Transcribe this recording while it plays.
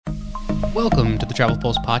Welcome to the Travel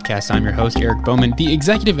Pulse podcast. I'm your host, Eric Bowman, the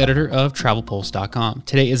executive editor of TravelPulse.com.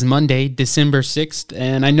 Today is Monday, December 6th,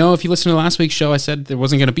 and I know if you listened to last week's show, I said there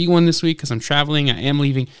wasn't going to be one this week because I'm traveling. I am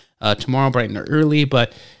leaving tomorrow bright and early,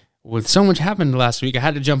 but with so much happened last week, I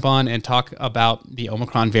had to jump on and talk about the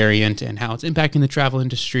Omicron variant and how it's impacting the travel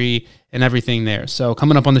industry and everything there. So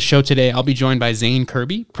coming up on the show today, I'll be joined by Zane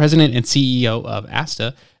Kirby, president and CEO of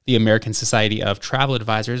ASTA, the American Society of Travel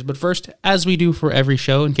Advisors. But first, as we do for every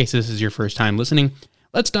show, in case this is your first time listening,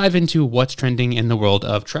 let's dive into what's trending in the world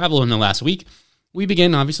of travel in the last week. We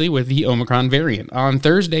begin, obviously, with the Omicron variant. On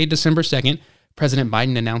Thursday, December 2nd, President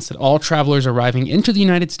Biden announced that all travelers arriving into the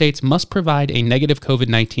United States must provide a negative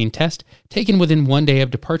COVID-19 test taken within 1 day of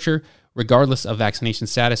departure, regardless of vaccination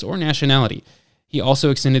status or nationality. He also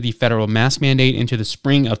extended the federal mask mandate into the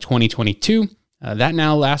spring of 2022. That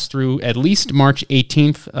now lasts through at least March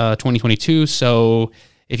 18th, 2022. So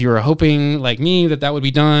if you were hoping, like me, that would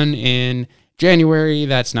be done in January,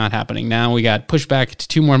 that's not happening. Now we got pushed back to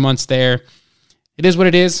 2 more months there. It is what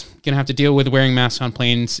it is. Going to have to deal with wearing masks on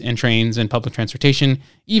planes and trains and public transportation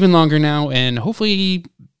even longer now. And hopefully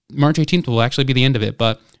March 18th will actually be the end of it.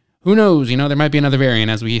 But who knows? There might be another variant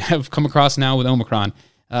as we have come across now with Omicron.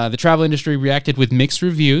 The travel industry reacted with mixed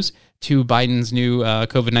reviews to Biden's new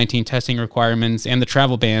COVID-19 testing requirements and the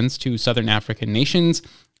travel bans to Southern African nations.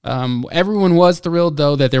 Everyone was thrilled,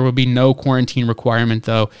 though, that there would be no quarantine requirement,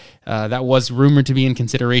 though. That was rumored to be in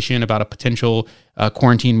consideration about a potential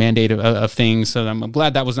quarantine mandate of things. So I'm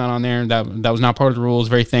glad that was not on there. That was not part of the rules.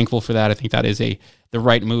 Very thankful for that. I think that is the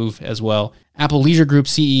right move as well. Apple Leisure Group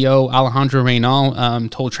CEO Alejandro Reynal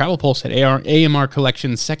told Travel Pulse that AMR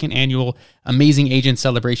Collection's second annual Amazing Agent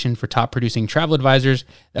Celebration for top producing travel advisors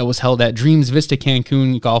that was held at Dreams Vista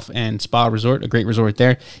Cancun Golf and Spa Resort, a great resort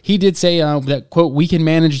there. He did say that, quote, "We can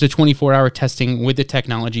manage the 24-hour testing with the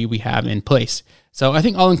technology we have in place." So I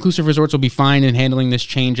think all-inclusive resorts will be fine in handling this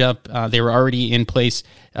change up. They were already in place,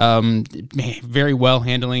 very well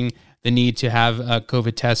handling the need to have a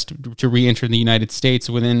COVID test to re-enter the United States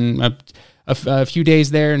within a few days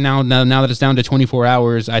there. Now that it's down to 24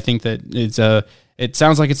 hours, I think that it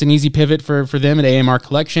sounds like it's an easy pivot for them at AMR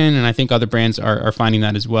Collection, and I think other brands are finding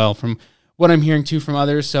that as well from what I'm hearing too from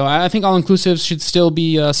others. So I think all-inclusives should still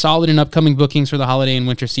be solid in upcoming bookings for the holiday and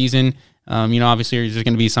winter season. Obviously there's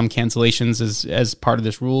going to be some cancellations as part of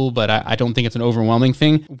this rule, but I don't think it's an overwhelming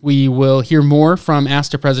thing. We will hear more from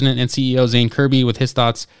ASTA President and CEO Zane Kirby with his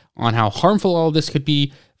thoughts on how harmful all of this could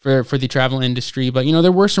be for the travel industry. But,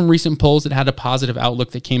 there were some recent polls that had a positive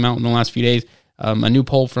outlook that came out in the last few days. A new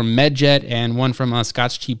poll from MedJet and one from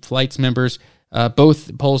Scott's Cheap Flights members.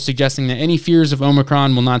 Both polls suggesting that any fears of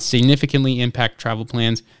Omicron will not significantly impact travel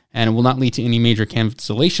plans and it will not lead to any major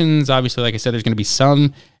cancellations. Obviously, like I said, there's going to be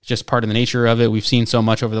some. It's just part of the nature of it. We've seen so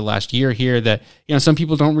much over the last year here that, some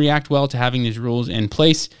people don't react well to having these rules in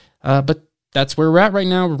place. But that's where we're at right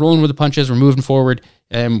now. We're rolling with the punches. We're moving forward,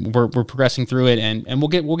 and we're progressing through it, and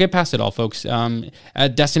we'll get past it all, folks.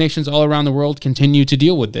 Destinations all around the world continue to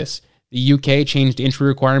deal with this. The UK changed entry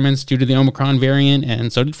requirements due to the Omicron variant,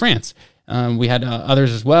 and so did France. We had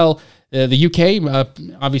others as well. The UK,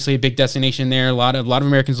 obviously a big destination there. A lot of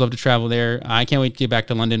Americans love to travel there. I can't wait to get back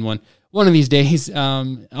to London one of these days.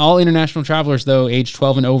 All international travelers, though, age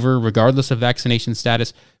 12 and over, regardless of vaccination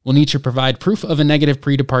status, will need to provide proof of a negative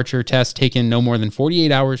pre-departure test taken no more than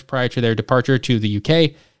 48 hours prior to their departure to the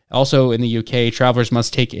UK. Also in the UK, travelers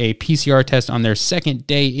must take a PCR test on their second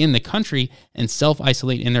day in the country and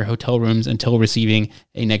self-isolate in their hotel rooms until receiving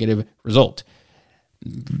a negative result.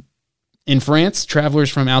 In France, travelers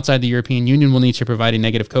from outside the European Union will need to provide a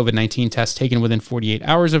negative COVID-19 test taken within 48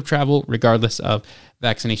 hours of travel, regardless of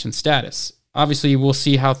vaccination status. Obviously, we'll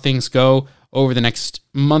see how things go over the next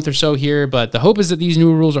month or so here, but the hope is that these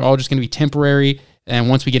new rules are all just going to be temporary, and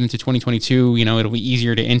once we get into 2022, it'll be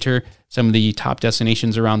easier to enter some of the top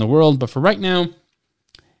destinations around the world. But for right now,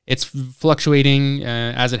 it's fluctuating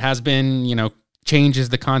as it has been. Change is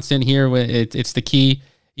the constant here. It's the key.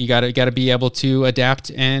 You got to be able to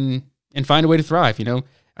adapt and find a way to thrive.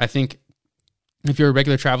 I think if you're a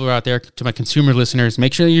regular traveler out there, to my consumer listeners,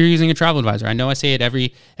 make sure you're using a travel advisor. I know I say it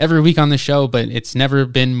every week on the show, but it's never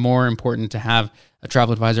been more important to have a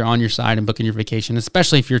travel advisor on your side and booking your vacation,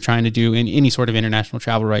 especially if you're trying to do any sort of international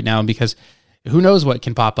travel right now, because who knows what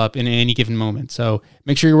can pop up in any given moment. So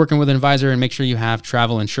make sure you're working with an advisor and make sure you have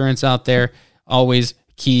travel insurance out there. Always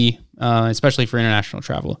key, especially for international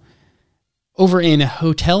travel. Over in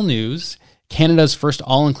hotel news, Canada's first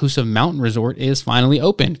all-inclusive mountain resort is finally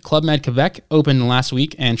open. Club Med Quebec opened last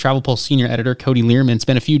week, and Travel Pulse senior editor Cody Learman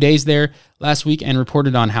spent a few days there last week and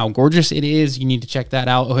reported on how gorgeous it is. You need to check that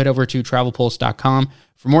out. Head over to travelpulse.com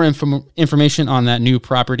for more information on that new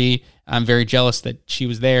property. I'm very jealous that she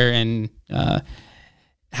was there and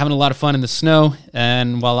having a lot of fun in the snow,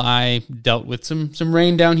 and while I dealt with some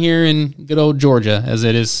rain down here in good old Georgia, as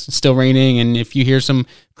it is still raining, and if you hear some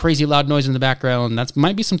crazy loud noise in the background, that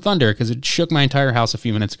might be some thunder, because it shook my entire house a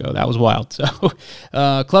few minutes ago. That was wild. So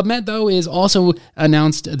Club Med, though, is also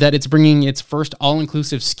announced that it's bringing its first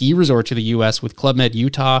all-inclusive ski resort to the U.S. with Club Med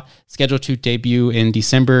Utah, scheduled to debut in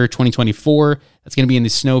December 2024. That's going to be in the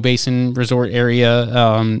Snow Basin Resort area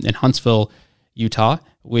in Huntsville, Utah,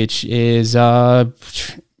 which is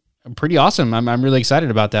pretty awesome. I'm really excited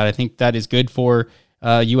about that. I think that is good for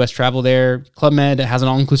U.S. travel there. Club Med has an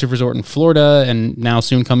all-inclusive resort in Florida and now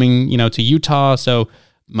soon coming, to Utah. So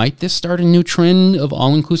might this start a new trend of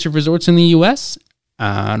all-inclusive resorts in the U.S.?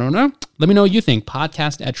 I don't know. Let me know what you think.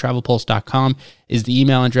 Podcast@travelpulse.com is the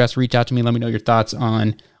email address. Reach out to me. Let me know your thoughts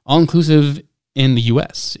on all-inclusive in the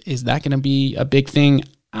U.S. Is that going to be a big thing?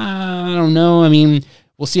 I don't know. I mean,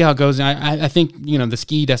 we'll see how it goes. I think, the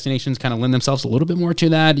ski destinations kind of lend themselves a little bit more to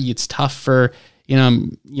that. It's tough for,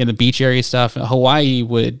 the beach area stuff. Hawaii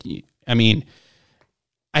would, I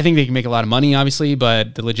think they can make a lot of money, obviously,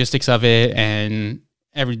 but the logistics of it and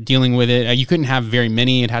dealing with it, you couldn't have very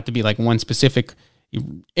many. It'd have to be like one specific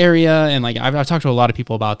area. And like, I've talked to a lot of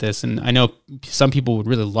people about this, and I know some people would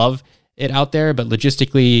really love it out there, but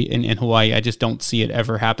logistically in Hawaii, I just don't see it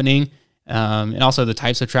ever happening. And also the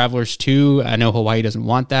types of travelers too. I know Hawaii doesn't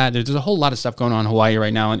want that. There's a whole lot of stuff going on in Hawaii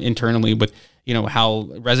right now, and internally with, how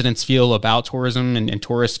residents feel about tourism and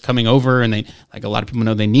tourists coming over, and they, like, a lot of people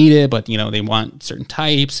know they need it, but they want certain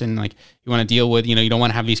types, and like, you want to deal with, you don't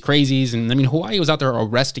want to have these crazies. And Hawaii was out there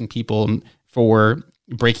arresting people for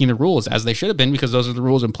breaking the rules, as they should have been, because those are the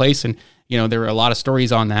rules in place. And, there were a lot of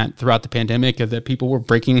stories on that throughout the pandemic that people were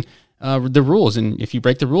breaking the rules, and if you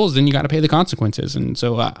break the rules, then you got to pay the consequences. And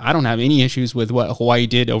so I don't have any issues with what Hawaii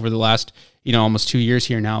did over the last, almost 2 years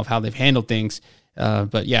here now of how they've handled things.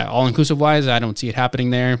 But yeah, all inclusive wise, I don't see it happening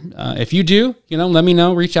there. If you do, let me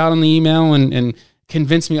know, reach out on the email and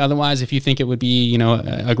convince me otherwise if you think it would be,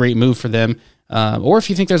 a great move for them. Or if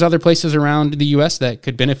you think there's other places around the U.S. that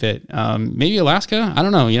could benefit, maybe Alaska. I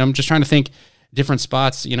don't know. I'm just trying to think different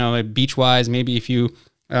spots, beach wise, maybe if you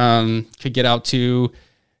could get out to,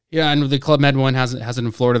 yeah, I know the Club Med one has it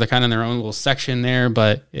in Florida. They're kind of in their own little section there,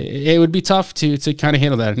 but it would be tough to kind of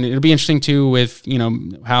handle that. And it'll be interesting too with,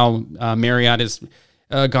 how Marriott has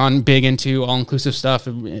gone big into all-inclusive stuff.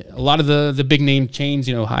 A lot of the big name chains,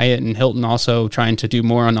 Hyatt and Hilton also trying to do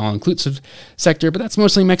more on the all-inclusive sector, but that's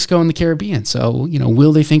mostly Mexico and the Caribbean. So,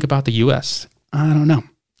 will they think about the U.S.? I don't know.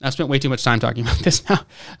 I spent way too much time talking about this now.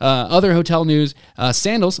 Other hotel news,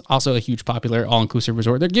 Sandals, also a huge popular all-inclusive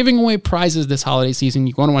resort. They're giving away prizes this holiday season.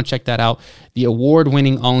 You're going to want to check that out. The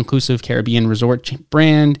award-winning all-inclusive Caribbean resort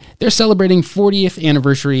brand. They're celebrating 40th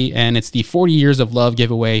anniversary, and it's the 40 Years of Love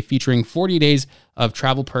giveaway featuring 40 days of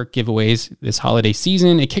travel perk giveaways this holiday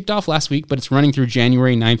season. It kicked off last week, but it's running through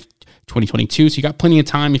January 9th, 2022. So you got plenty of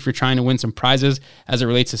time if you're trying to win some prizes as it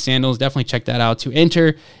relates to Sandals. Definitely check that out. To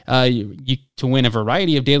enter, to win a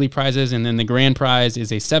variety of daily prizes, and then the grand prize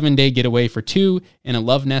is a 7-day getaway for two in a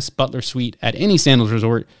Love Nest Butler Suite at any Sandals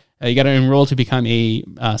resort. You got to enroll to become a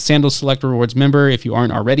Sandals Select Rewards member if you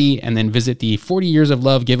aren't already, and then visit the 40 Years of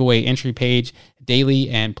Love giveaway entry page daily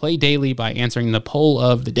and play daily by answering the poll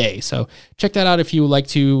of the day. So check that out if you would like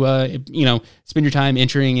to, spend your time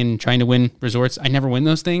entering and trying to win resorts. I never win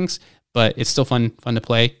those things, but it's still fun to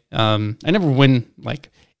play. I never win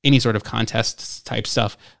like any sort of contest type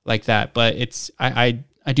stuff like that, but I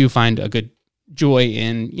do find a good joy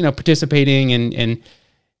in, participating and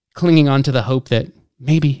clinging on to the hope that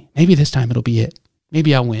maybe this time it'll be it.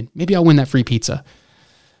 Maybe I'll win. Maybe I'll win that free pizza.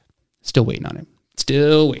 Still waiting on it.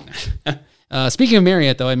 Still waiting. Speaking of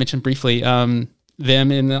Marriott, though, I mentioned briefly them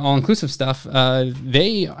in the all-inclusive stuff.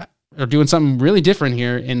 They are doing something really different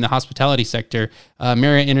here in the hospitality sector.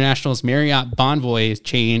 Marriott International's Marriott Bonvoy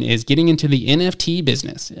chain is getting into the NFT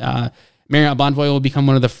business. Marriott Bonvoy will become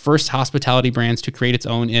one of the first hospitality brands to create its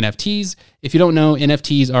own NFTs. If you don't know,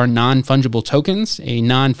 NFTs are non-fungible tokens. A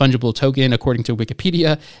non-fungible token, according to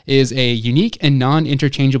Wikipedia, is a unique and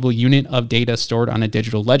non-interchangeable unit of data stored on a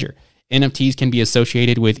digital ledger. NFTs can be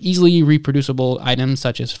associated with easily reproducible items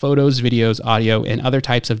such as photos, videos, audio, and other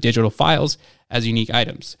types of digital files as unique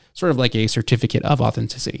items, sort of like a certificate of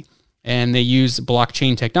authenticity. And they use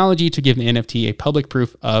blockchain technology to give the NFT a public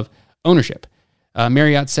proof of ownership.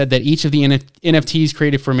 Marriott said that each of the NFTs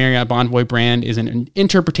created for Marriott Bonvoy brand is an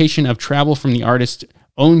interpretation of travel from the artist's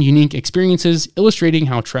own unique experiences, illustrating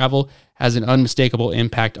how travel has an unmistakable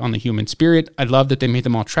impact on the human spirit. I love that they made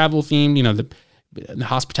them all travel themed. You know, the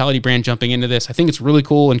hospitality brand jumping into this. I think it's really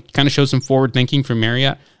cool and kind of shows some forward thinking from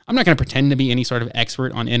Marriott. I'm not going to pretend to be any sort of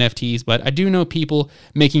expert on NFTs, but I do know people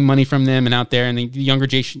making money from them and out there, and the younger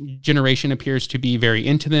generation appears to be very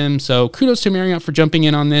into them. So kudos to Marriott for jumping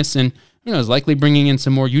in on this, and is likely bringing in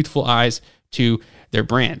some more youthful eyes to their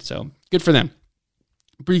brand. So good for them.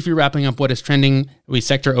 Briefly wrapping up what is trending, we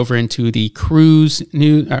sector over into the cruise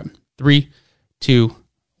news. 3, 2,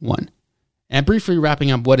 1. And briefly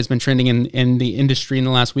wrapping up what has been trending in the industry in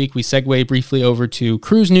the last week, we segue briefly over to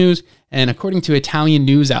cruise news. And according to Italian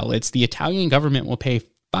news outlets, the Italian government will pay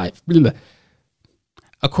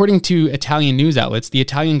According to Italian news outlets, the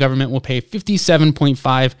Italian government will pay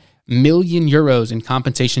 57.5 million euros in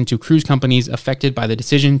compensation to cruise companies affected by the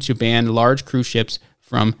decision to ban large cruise ships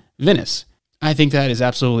from Venice. I think that is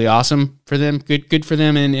absolutely awesome for them. Good for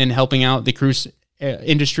them in helping out the cruise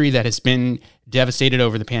industry that has been devastated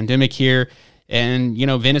over the pandemic here. And,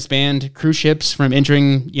 Venice banned cruise ships from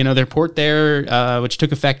entering, their port there, which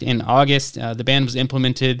took effect in August. The ban was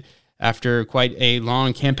implemented after quite a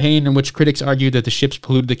long campaign in which critics argued that the ships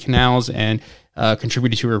polluted the canals and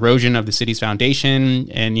contributed to erosion of the city's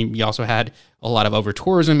foundation. And you also had a lot of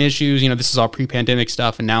over-tourism issues. This is all pre-pandemic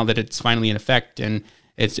stuff. And now that it's finally in effect and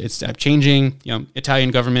it's changing,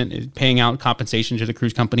 Italian government is paying out compensation to the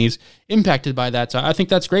cruise companies impacted by that. So I think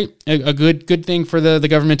that's great. A good thing for the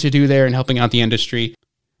government to do there and helping out the industry.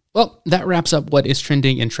 Well, that wraps up what is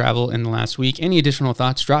trending in travel in the last week. Any additional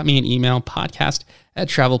thoughts, drop me an email,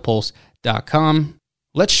 podcast@travelpulse.com.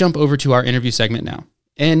 Let's jump over to our interview segment now.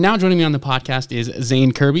 And now joining me on the podcast is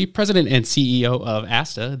Zane Kirby, President and CEO of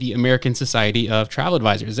ASTA, the American Society of Travel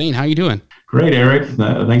Advisors. Zane, how are you doing? Great, Eric.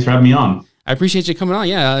 Thanks for having me on. I appreciate you coming on.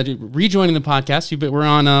 Yeah, rejoining the podcast. We're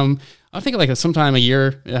on, I think like sometime a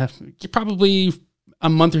year, probably a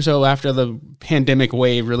month or so after the pandemic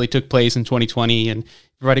wave really took place in 2020, and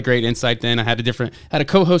provided great insight then. I had a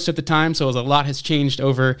co-host at the time, so a lot has changed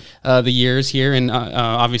over the years here, and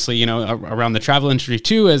obviously, around the travel industry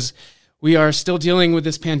too, as we are still dealing with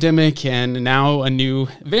this pandemic, and now a new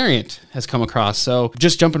variant has come across. So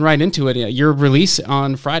just jumping right into it, your release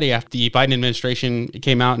on Friday after the Biden administration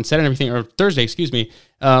came out and said everything, or Thursday,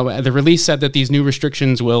 the release said that these new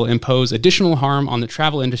restrictions will impose additional harm on the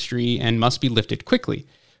travel industry and must be lifted quickly.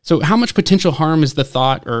 So how much potential harm is the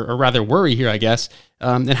thought, or rather worry here, I guess,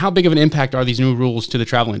 and how big of an impact are these new rules to the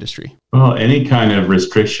travel industry? Well, any kind of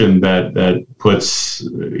restriction that puts,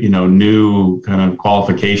 new kind of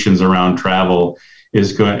qualifications around travel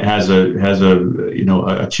has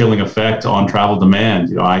a chilling effect on travel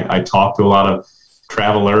demand. I talk to a lot of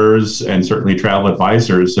travelers and certainly travel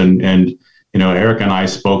advisors, and Eric and I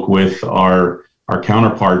spoke with our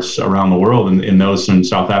counterparts around the world and those in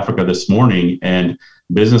South Africa this morning, and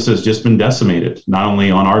business has just been decimated, not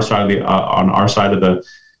only on our side of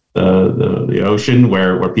the ocean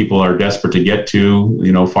where people are desperate to get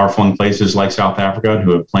to, far-flung places like South Africa,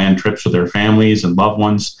 who have planned trips with their families and loved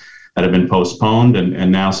ones that have been postponed,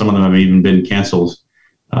 and now some of them have even been canceled.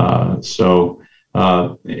 They're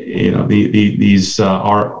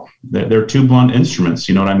two blunt instruments.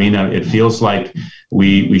 You know what I mean? It feels like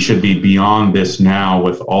we should be beyond this now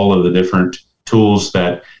with all of the different tools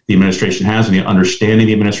that the administration has and the understanding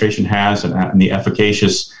the administration has and the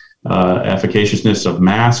efficaciousness of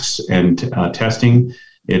masks and testing.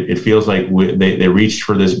 It feels like they reached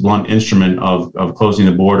for this blunt instrument of closing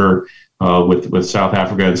the border with South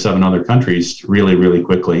Africa and 7 other countries really, really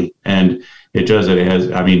quickly. And it does. It has.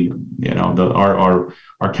 I mean, our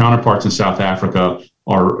counterparts in South Africa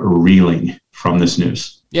are reeling from this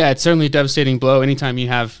news. Yeah, it's certainly a devastating blow. Anytime you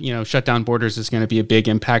have, shut down borders, is going to be a big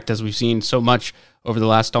impact, as we've seen so much over the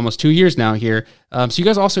last almost 2 years now here. So you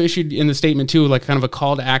guys also issued in the statement too, like kind of a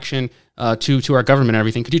call to action to our government and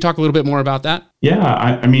everything. Could you talk a little bit more about that? Yeah,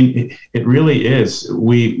 I mean, it really is.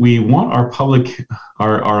 We want our public,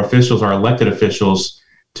 our officials, our elected officials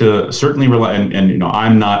to certainly rely. And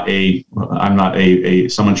I'm not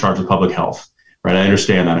someone charged with public health, right? I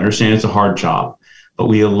understand that. I understand it's a hard job. But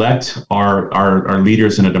we elect our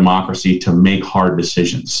leaders in a democracy to make hard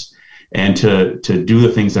decisions and to do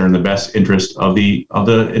the things that are in the best interest of the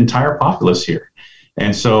entire populace here.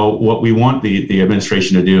 And so what we want the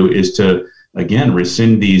administration to do is to, again,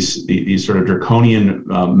 rescind these sort of draconian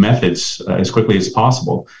methods as quickly as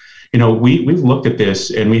possible. We've looked at this,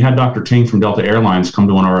 and we had Dr. Ting from Delta Airlines come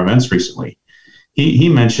to one of our events recently. he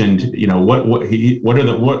mentioned, what are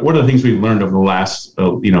the things we've learned over the last,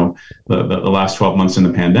 the last 12 months in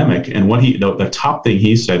the pandemic. And the top thing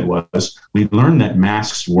he said was, we learned that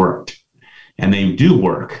masks worked. And they do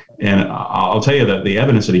work. And I'll tell you that the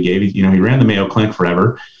evidence that he gave, he ran the Mayo Clinic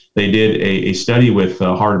forever. They did a study with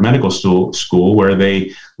Harvard Medical School where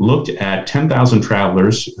they looked at 10,000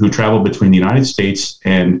 travelers who traveled between the United States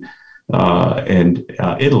and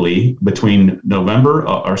Italy between December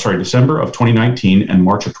of 2019 and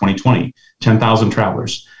March of 2020. 10,000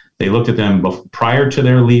 travelers. They looked at them prior to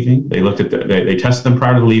their leaving. They tested them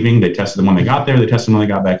prior to leaving. They tested them when they got there. They tested them when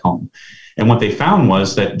they got back home. And what they found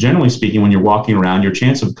was that, generally speaking, when you're walking around, your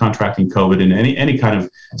chance of contracting COVID in any kind of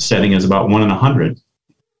setting is about 1 in 100.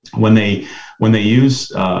 When you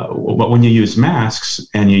use masks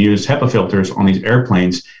and you use HEPA filters on these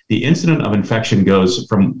airplanes, the incidence of infection goes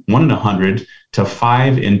from 1 in 100 to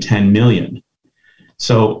 5 in 10 million.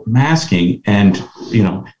 So masking and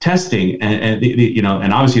testing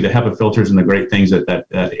and obviously the HEPA filters and the great things that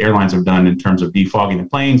airlines have done in terms of defogging the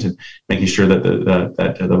planes and making sure that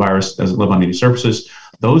the virus doesn't live on any surfaces,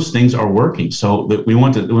 those things are working. So we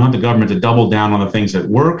want the government to double down on the things that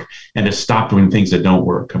work and to stop doing things that don't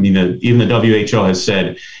work. I mean, even the WHO has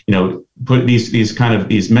said, put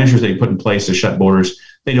these measures they put in place to shut borders,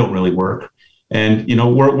 they don't really work. And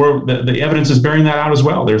the evidence is bearing that out as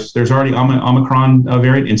well. There's already Omicron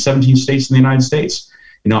variant in 17 states in the United States.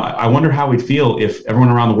 I wonder how we'd feel if everyone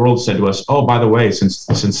around the world said to us, "Oh, by the way, since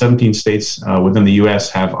 17 states within the U.S.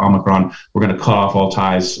 have Omicron, we're going to cut off all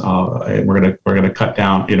ties. And we're going to cut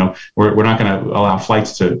down. We're not going to allow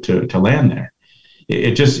flights to land there."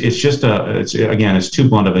 It's too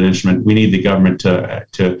blunt of an instrument. We need the government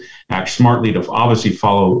to act smartly, to obviously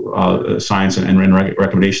follow science and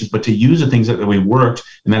recommendations, but to use the things that we've worked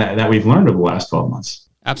and that we've learned over the last 12 months.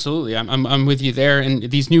 Absolutely. I'm with you there. And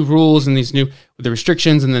these new rules and the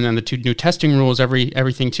restrictions and then the two new testing rules,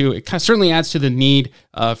 everything too, it certainly adds to the need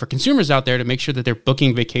for consumers out there to make sure that they're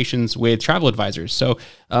booking vacations with travel advisors. So,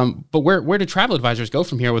 but where do travel advisors go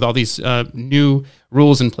from here with all these new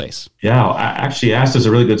rules in place? Yeah, actually, ASTA is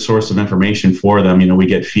a really good source of information for them. We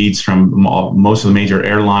get feeds from most of the major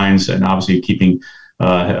airlines and obviously keeping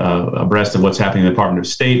abreast of what's happening in the Department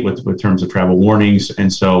of State with terms of travel warnings.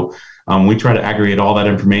 And so we try to aggregate all that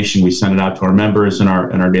information. We send it out to our members in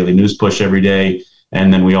our daily news push every day.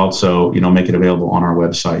 And then we also, make it available on our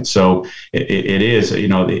website. So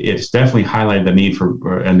it's definitely highlighted the need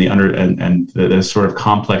for and the sort of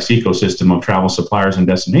complex ecosystem of travel suppliers and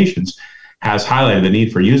destinations has highlighted the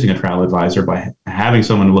need for using a travel advisor by having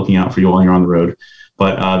someone looking out for you while you're on the road.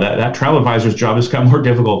 But that travel advisor's job has got more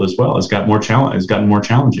difficult as well. It's gotten more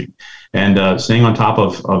challenging. And staying on top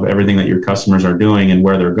of everything that your customers are doing and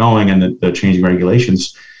where they're going and the changing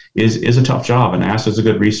regulations is a tough job. And ASTA is a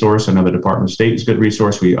good resource. I know the Department of State is a good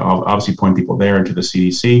resource. We obviously point people there into the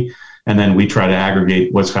CDC. And then we try to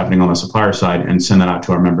aggregate what's happening on the supplier side and send that out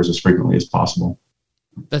to our members as frequently as possible.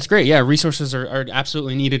 That's great. Yeah, resources are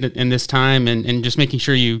absolutely needed in this time, and just making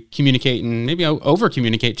sure you communicate and maybe over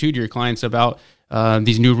communicate too to your clients about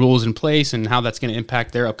these new rules in place and how that's going to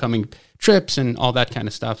impact their upcoming trips and all that kind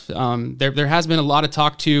of stuff. There has been a lot of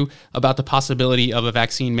talk too about the possibility of a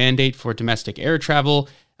vaccine mandate for domestic air travel.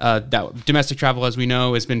 That domestic travel, as we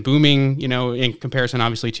know, has been booming, in comparison,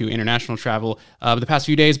 obviously, to international travel. The past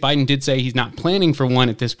few days, Biden did say he's not planning for one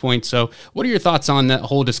at this point. So what are your thoughts on that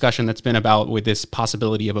whole discussion that's been about with this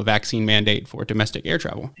possibility of a vaccine mandate for domestic air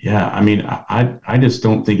travel? Yeah, I mean, I just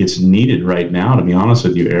don't think it's needed right now, to be honest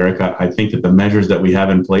with you, Eric. I think that the measures that we have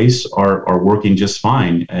in place are working just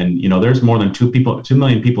fine. And, there's more than 2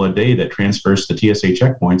 million people a day that transfers to TSA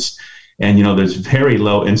checkpoints. And, there's very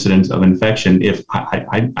low incidence of infection if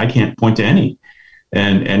I can't point to any.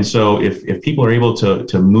 And so if people are able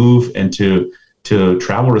to move and to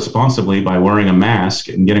travel responsibly by wearing a mask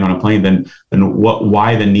and getting on a plane, then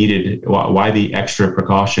why the extra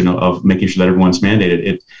precaution of making sure that everyone's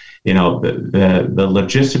mandated? The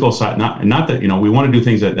logistical side, not that, we want to do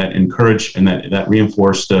things that encourage and that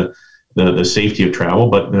reinforce the safety of travel.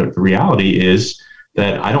 But the reality is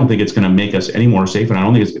that I don't think it's going to make us any more safe. And I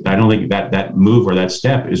don't think that move or that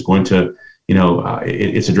step is going to,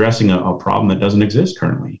 it's addressing a problem that doesn't exist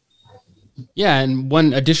currently. Yeah, and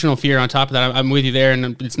one additional fear on top of that, I'm with you there,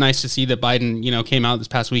 and it's nice to see that Biden, came out this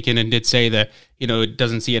past weekend and did say that, it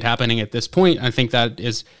doesn't see it happening at this point. I think that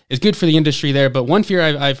is good for the industry there. But one fear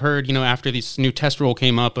I've heard, after this new test rule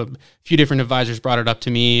came up, a few different advisors brought it up to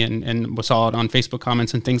me and saw it on Facebook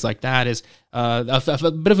comments and things like that, is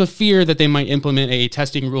a bit of a fear that they might implement a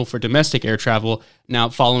testing rule for domestic air travel now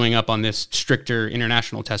following up on this stricter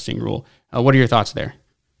international testing rule. What are your thoughts there?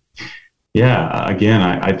 Yeah, again,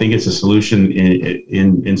 I think it's a solution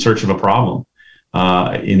in search of a problem.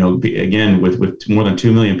 Again, with more than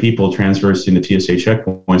 2 million people traversing the TSA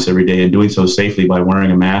checkpoints every day and doing so safely by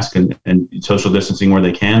wearing a mask and social distancing where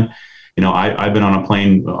they can. I've been on a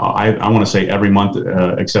plane, I want to say every month,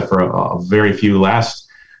 except for a very few last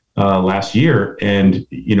year. And,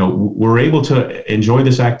 we're able to enjoy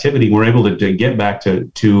this activity. We're able to get back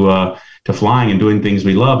to flying and doing things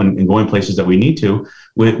we love and going places that we need to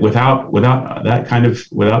without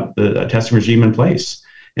the testing regime in place.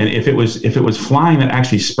 And if it was flying that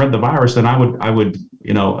actually spread the virus, then I would,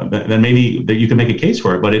 then maybe that you can make a case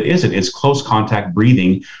for it, but it isn't. It's close contact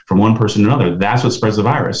breathing from one person to another. That's what spreads the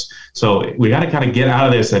virus. So we got to kind of get out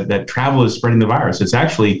of this, that travel is spreading the virus. It's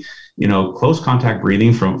actually, close contact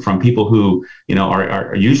breathing from people who,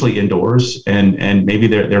 are usually indoors and maybe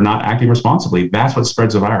they're not acting responsibly. That's what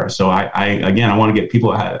spreads the virus. So I want to get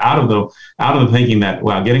people out of the thinking that,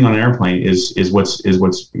 wow, getting on an airplane is what's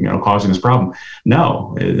causing this problem.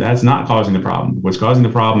 No, that's not causing the problem. What's causing the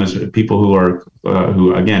problem is people who are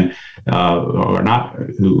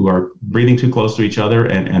breathing too close to each other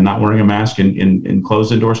and not wearing a mask in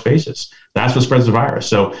closed indoor spaces. That's what spreads the virus.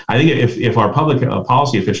 So I think if our public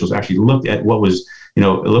policy officials actually looked at what was,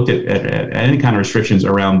 looked at any kind of restrictions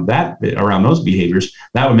around those behaviors,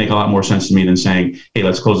 that would make a lot more sense to me than saying, hey,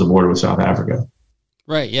 let's close the border with South Africa.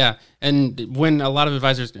 Right. Yeah. And when a lot of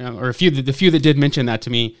advisors, or the few that did mention that to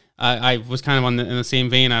me, I was kind of in the same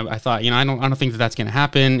vein. I thought, I don't think that's going to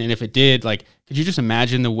happen. And if it did, could you just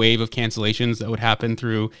imagine the wave of cancellations that would happen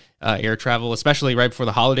through air travel, especially right before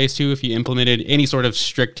the holidays too? If you implemented any sort of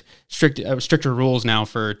stricter rules now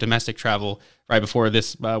for domestic travel right before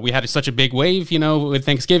this, we had such a big wave, with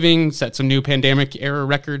Thanksgiving, set some new pandemic era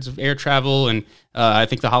records of air travel, and I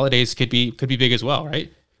think the holidays could be big as well,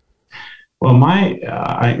 right? Well,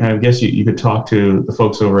 I guess you could talk to the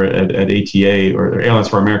folks over at ATA or Airlines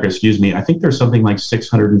for America, excuse me. I think there's something like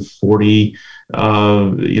 640,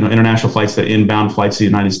 international flights, inbound flights to the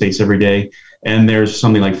United States every day. And there's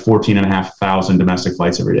something like 14,500 domestic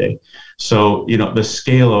flights every day. So, the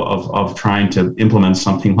scale of trying to implement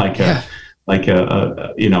something that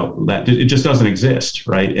it just doesn't exist,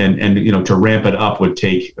 right? And to ramp it up would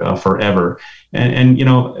take forever. And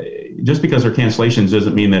just because there are cancellations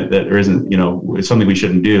doesn't mean that there isn't, it's something we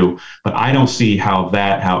shouldn't do. But I don't see how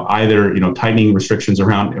either, tightening restrictions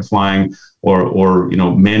around flying or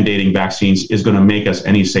mandating vaccines is going to make us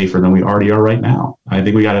any safer than we already are right now. I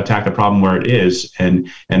think we got to attack the problem where it is, and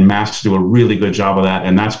masks do a really good job of that.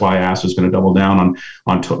 And that's why ASA is going to double down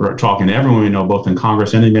on talking to everyone we know, both in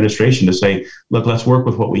Congress and the administration, to say, look, let's work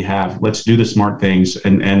with what we have. Let's do the smart things,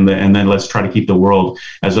 and then let's try to keep the world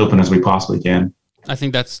as open as we possibly can. I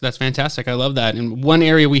think that's fantastic. I love that. And one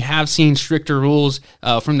area we have seen stricter rules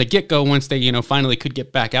from the get-go, once they finally could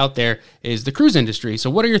get back out there, is the cruise industry.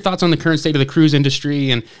 So what are your thoughts on the current state of the cruise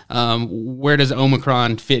industry, and where does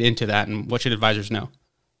Omicron fit into that, and what should advisors know?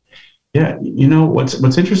 Yeah, what's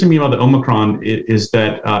interesting to me about the Omicron is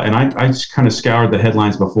that, and I kind of scoured the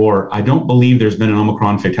headlines before, I don't believe there's been an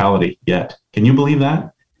Omicron fatality yet. Can you believe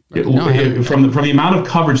that? No, from the amount of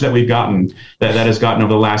coverage that we've gotten, that has gotten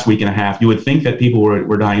over the last week and a half, you would think that people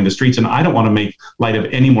were dying in the streets. And I don't want to make light of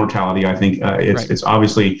any mortality. I think it's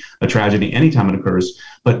obviously a tragedy anytime it occurs.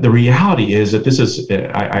 But the reality is that this is,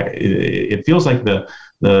 it feels like the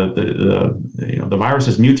virus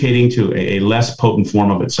is mutating to a less potent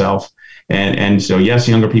form of itself. And so, yes,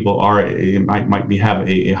 younger people might have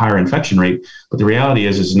a higher infection rate, but the reality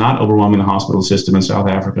is it's not overwhelming the hospital system in South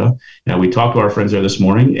Africa. We talked to our friends there this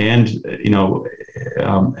morning, and no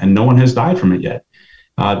one has died from it yet.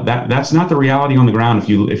 That's not the reality on the ground. If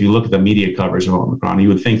you look at the media coverage of Omicron, you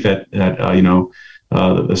would think that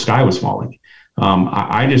the sky was falling.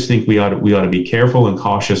 I just think we ought to be careful and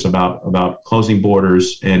cautious about closing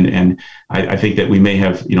borders, and I think that we may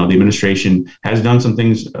have, the administration has done some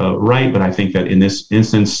things right, but I think that in this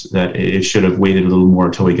instance that it should have waited a little more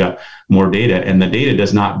until we got more data, and the data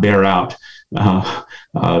does not bear out,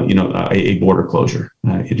 a border closure.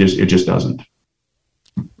 It just doesn't.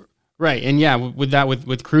 Right. And yeah,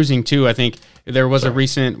 with cruising too, I think there was a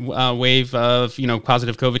recent wave of,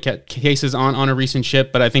 positive COVID cases on a recent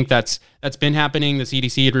ship, but I think that's been happening. The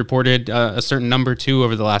CDC had reported a certain number too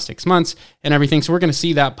over the last 6 months and everything. So we're going to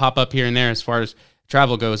see that pop up here and there as far as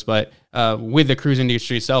travel goes. But with the cruise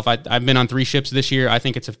industry itself, I've been on 3 ships this year. I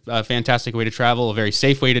think it's a fantastic way to travel, a very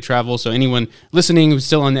safe way to travel. So anyone listening who's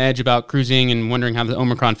still on the edge about cruising and wondering how the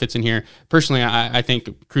Omicron fits in here, personally, I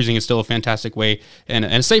think cruising is still a fantastic way and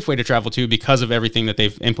a safe way to travel too, because of everything that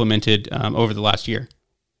they've implemented over the last year.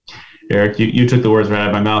 Eric, you took the words right out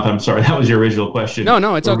of my mouth. I'm sorry. That was your original question.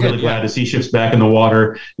 No, it's We're okay. really glad to see ships back in the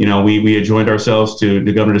water. We had joined ourselves to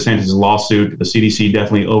Governor DeSantis' lawsuit. The CDC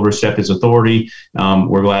definitely overstepped its authority.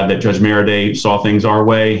 We're glad that Judge Maraday saw things our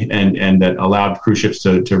way and that allowed cruise ships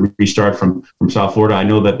to restart from South Florida. I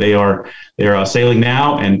know that they're sailing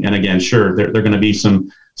now, and again, sure, there are going to be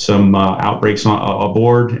some outbreaks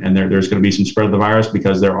aboard, and there's going to be some spread of the virus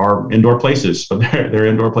because there are indoor places, but there are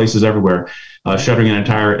indoor places everywhere. Shuttering an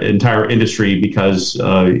entire industry because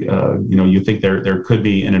you think there could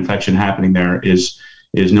be an infection happening there is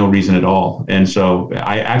no reason at all. And so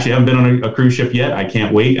I actually haven't been on a cruise ship yet. I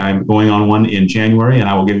can't wait. I'm going on one in January, and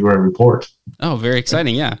I will give you a report. Oh, very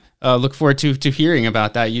exciting! Yeah, look forward to hearing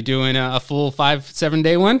about that. You doing a full 5-7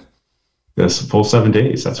 day one? Yes, full 7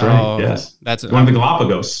 days. That's right. Oh, yes, that's one of the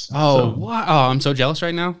Galapagos. Oh, wow! Oh, I'm so jealous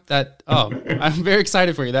right now. I'm very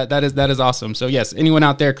excited for you. That is awesome. So yes, anyone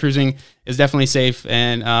out there cruising is definitely safe.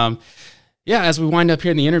 And as we wind up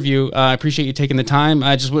here in the interview, I appreciate you taking the time.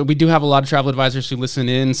 We do have a lot of travel advisors who listen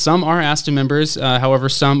in. Some are ASTA members, however,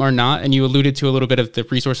 some are not. And you alluded to a little bit of the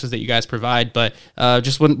resources that you guys provide, but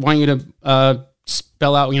just want you to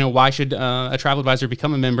spell out, why should a travel advisor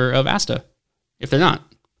become a member of ASTA if they're not?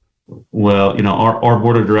 Well, our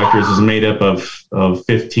board of directors is made up of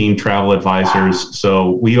 15 travel advisors.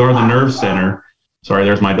 So we are the nerve center. Sorry,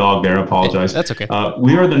 there's my dog there. I apologize. That's okay.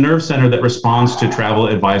 We are the nerve center that responds to travel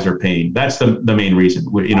advisor pain. That's the main reason.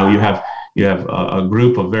 You have a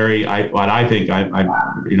group of really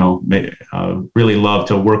love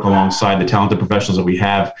to work alongside the talented professionals that we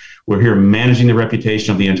have. We're here managing the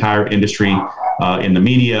reputation of the entire industry in the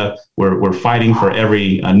media. We're fighting for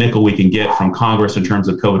every nickel we can get from Congress in terms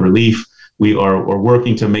of COVID relief. We're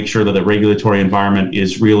working to make sure that the regulatory environment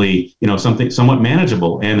is really, something somewhat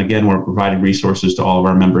manageable. And again, we're providing resources to all of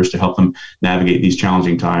our members to help them navigate these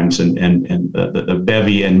challenging times and the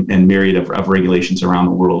bevy and myriad of regulations around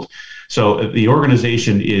the world. So the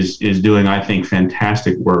organization is doing, I think,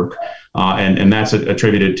 fantastic work. And that's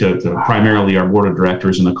attributed to primarily our board of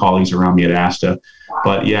directors and the colleagues around me at ASTA.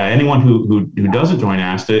 But yeah, anyone who doesn't join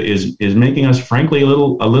ASTA is making us, frankly, a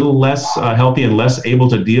little less healthy and less able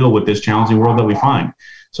to deal with this challenging world that we find.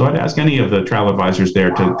 So I'd ask any of the travel advisors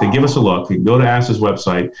there to give us a look. You can go to ASTA's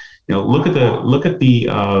website. Look at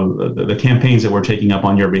the campaigns that we're taking up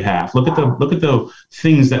on your behalf. Look at the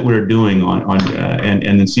things that we're doing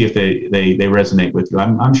and then see if they resonate with you.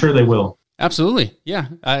 I'm sure they will. Absolutely. Yeah.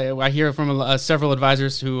 I hear from several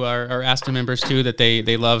advisors who are ASTA members too, that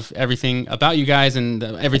they love everything about you guys and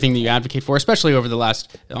everything that you advocate for, especially over the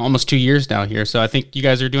last almost 2 years now here. So I think you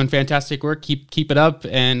guys are doing fantastic work. Keep it up.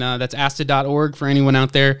 And that's asta.org for anyone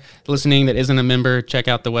out there listening that isn't a member. Check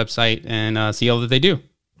out the website and see all that they do.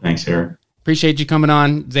 Thanks, Eric. Appreciate you coming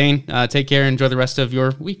on, Zane. Take care. Enjoy the rest of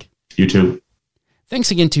your week. You too. Thanks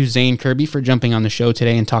again to Zane Kirby for jumping on the show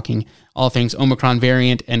today and talking all things Omicron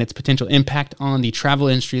variant and its potential impact on the travel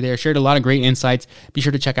industry there. Shared a lot of great insights. Be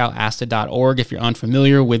sure to check out asta.org if you're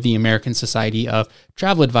unfamiliar with the American Society of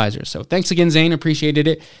Travel Advisors. So thanks again, Zane. Appreciated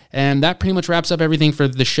it. And that pretty much wraps up everything for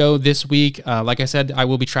the show this week. Like I said, I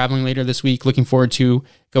will be traveling later this week. Looking forward to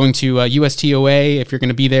going to USTOA. If you're going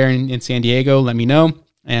to be there in San Diego, let me know.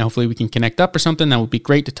 And hopefully we can connect up or something. That would be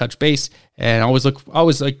great to touch base. And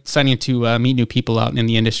always exciting to meet new people out in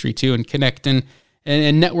the industry too, and connect and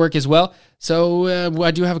network as well. So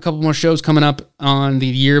I do have a couple more shows coming up on the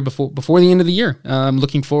year before the end of the year. I'm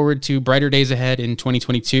looking forward to brighter days ahead in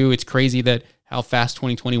 2022. It's crazy that how fast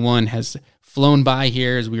 2021 has flown by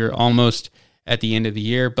here as we are almost at the end of the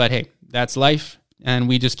year. But hey, that's life, and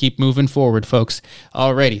we just keep moving forward, folks.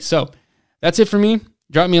 Alrighty, so that's it for me.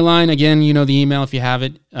 Drop me a line. Again, you know the email if you have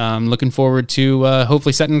it. Looking forward to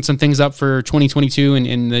hopefully setting some things up for 2022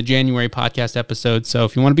 in the January podcast episode. So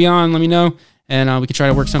if you want to be on, let me know, and we can try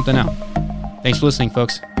to work something out. Thanks for listening,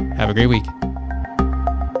 folks. Have a great week.